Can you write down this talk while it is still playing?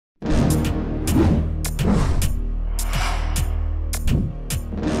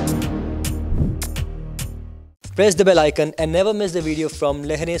Press the bell icon and never miss the video from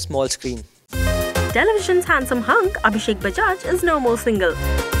Lehre Small Screen. Television's handsome hunk Abhishek Bajaj is no more single.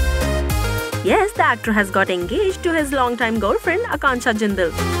 Yes, the actor has got engaged to his longtime girlfriend Akanksha Jindal.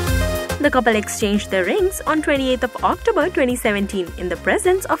 The couple exchanged their rings on 28th of October 2017 in the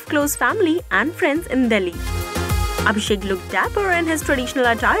presence of close family and friends in Delhi. Abhishek looked dapper in his traditional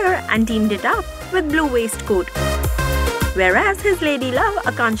attire and teamed it up with blue waistcoat. Whereas his lady love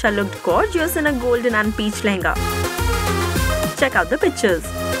Akanksha looked gorgeous in a golden and peach lehenga. Check out the pictures.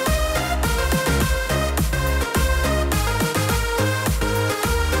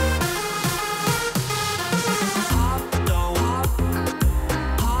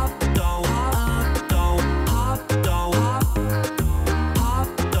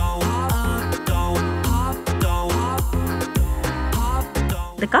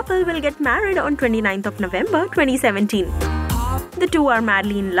 The couple will get married on 29th of November 2017. The two are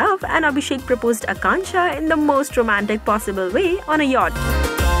madly in love and Abhishek proposed Akanksha in the most romantic possible way on a yacht.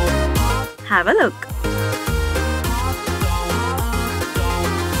 Have a look.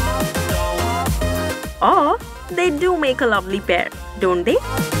 Or they do make a lovely pair, don't they?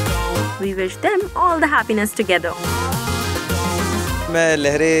 We wish them all the happiness together. मैं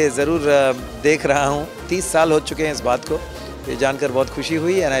लहरे ज़रूर देख रहा हूँ। 30 साल हो चुके हैं इस बात को। ये जानकर बहुत खुशी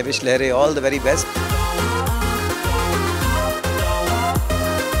हुई and I wish लहरे all the very best.